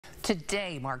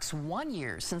Today marks 1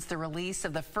 year since the release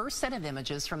of the first set of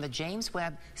images from the James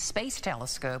Webb Space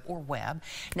Telescope, or Webb,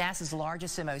 NASA's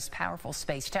largest and most powerful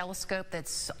space telescope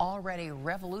that's already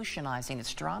revolutionizing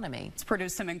astronomy. It's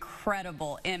produced some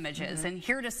incredible images, and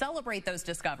here to celebrate those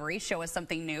discoveries, show us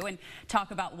something new, and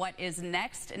talk about what is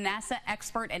next, NASA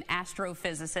expert and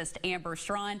astrophysicist Amber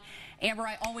Strawn. Amber,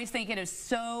 I always think it is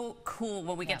so cool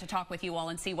when we get to talk with you all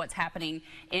and see what's happening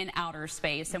in outer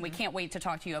space, and we can't wait to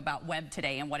talk to you about Webb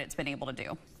today and what it's been able to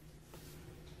do.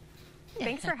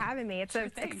 Thanks for having me. It's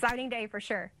an exciting day for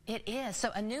sure. It is.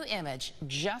 So a new image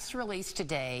just released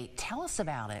today. Tell us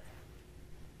about it.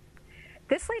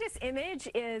 This latest image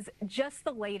is just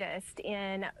the latest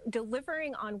in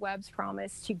delivering on Webb's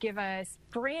promise to give us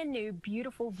brand new,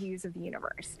 beautiful views of the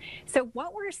universe. So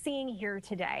what we're seeing here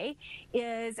today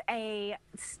is a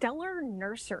stellar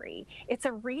nursery. It's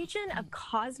a region of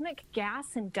cosmic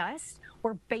gas and dust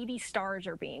where baby stars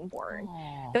are being born.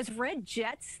 Aww. Those red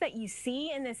jets that you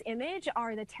see in this image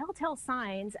are the telltale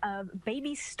signs of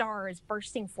baby stars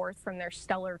bursting forth from their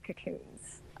stellar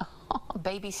cocoons. Oh,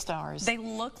 baby stars. They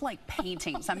look like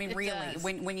paintings. I mean, really, does.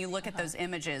 when you look at those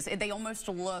images, they almost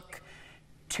look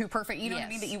too perfect. You know what I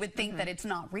mean? That you would think that it's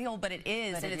not real, but it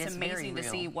is, But and it's amazing to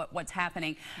see what's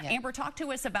happening. Yeah. Amber, talk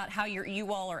to us about how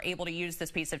you all are able to use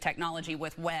this piece of technology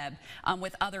with Webb,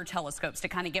 with other telescopes, to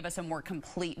kind of give us a more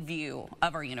complete view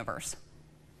of our universe.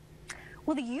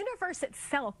 Well, the universe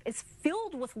itself is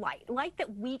filled with light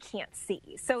that we can't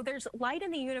see. So there's light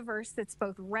in the universe that's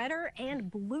both redder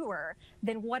and bluer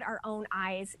than what our own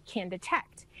eyes can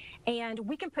detect. And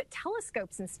we can put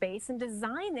telescopes in space and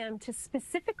design them to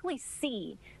specifically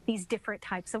see these different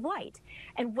types of light.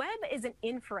 And Webb is an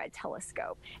infrared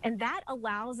telescope, and that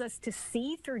allows us to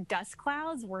see through dust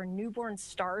clouds where newborn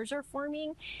stars are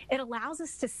forming. It allows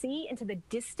us to see into the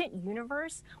distant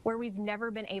universe where we've never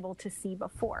been able to see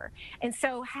before. And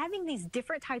so having these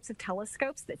different types of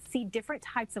telescopes that see different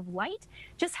types of light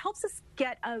just helps us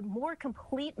get a more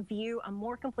complete view, a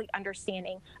more complete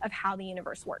understanding of how the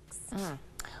universe works.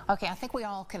 Okay, I think we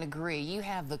all can agree you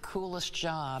have the coolest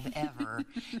job ever.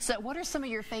 So what are some of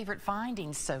your favorite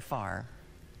findings so far?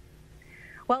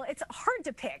 Well, it's hard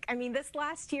to pick. I mean, this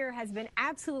last year has been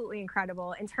absolutely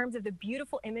incredible in terms of the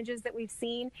beautiful images that we've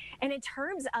seen and in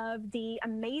terms of the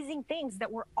amazing things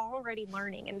that we're already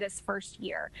learning in this first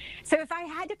year. So if I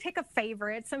had to pick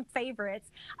some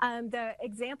favorites, the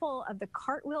example of the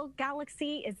Cartwheel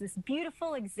Galaxy is this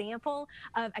beautiful example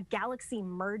of a galaxy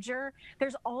merger.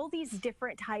 There's all these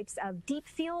different types of deep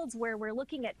fields where we're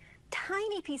looking at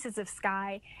tiny pieces of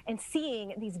sky and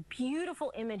seeing these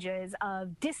beautiful images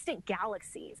of distant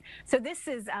galaxies. So this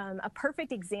is a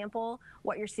perfect example,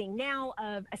 what you're seeing now,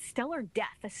 of a stellar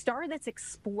death, a star that's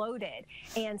exploded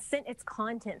and sent its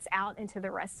contents out into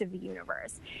the rest of the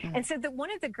universe. And so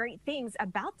one of the great things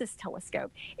about this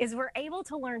telescope is we're able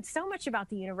to learn so much about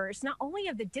the universe, not only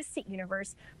of the distant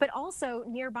universe, but also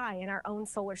nearby in our own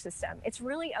solar system. It's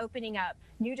really opening up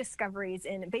new discoveries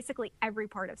in basically every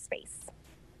part of space.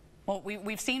 Well,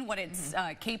 we've seen what its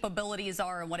capabilities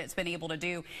are and what it's been able to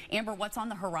do. Amber, what's on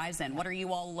the horizon? What are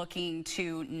you all looking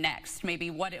to next?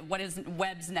 Maybe what is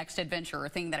Webb's next adventure or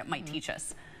thing that it might teach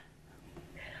us?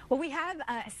 Well, we have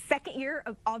a second year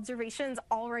of observations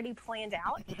already planned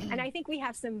out, and I think we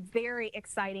have some very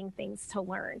exciting things to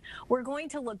learn. We're going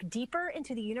to look deeper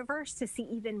into the universe to see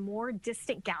even more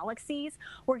distant galaxies.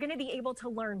 We're going to be able to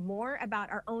learn more about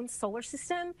our own solar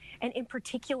system, and in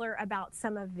particular about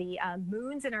some of the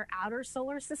moons in our outer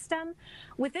solar system.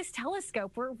 With this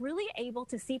telescope, we're really able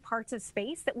to see parts of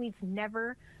space that we've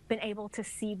never been able to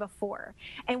see before.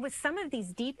 And with some of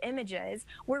these deep images,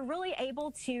 we're really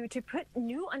able to put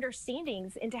new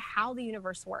understandings into how the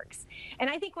universe works. And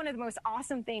I think one of the most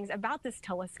awesome things about this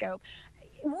telescope,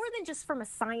 more than just from a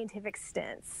scientific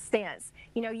stance,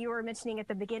 you know, you were mentioning at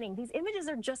the beginning, these images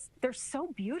are they're so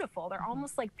beautiful. They're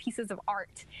almost like pieces of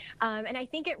art. And I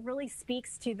think it really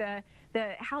speaks to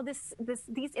how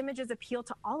these images appeal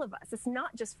to all of us. It's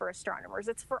not just for astronomers,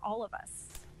 it's for all of us.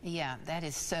 Yeah, that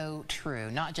is so true.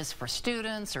 Not just for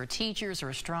students or teachers or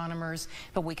astronomers,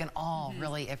 but we can all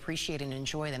really appreciate and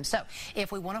enjoy them. So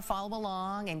if we want to follow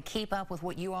along and keep up with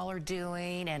what you all are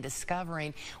doing and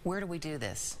discovering, where do we do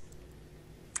this?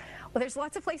 Well, there's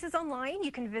lots of places online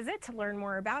you can visit to learn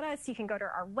more about us. You can go to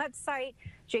our website,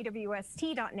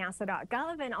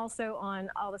 jwst.nasa.gov, and also on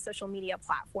all the social media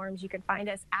platforms. You can find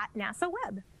us at NASA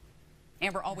Webb.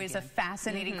 Amber, always a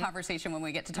fascinating conversation when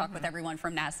we get to talk with everyone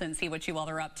from NASA and see what you all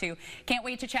are up to. Can't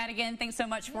wait to chat again. Thanks so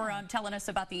much for telling us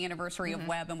about the anniversary of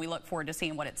Webb, and we look forward to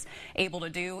seeing what it's able to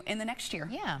do in the next year.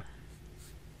 Yeah.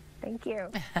 Thank you.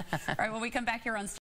 All right, when we come back here on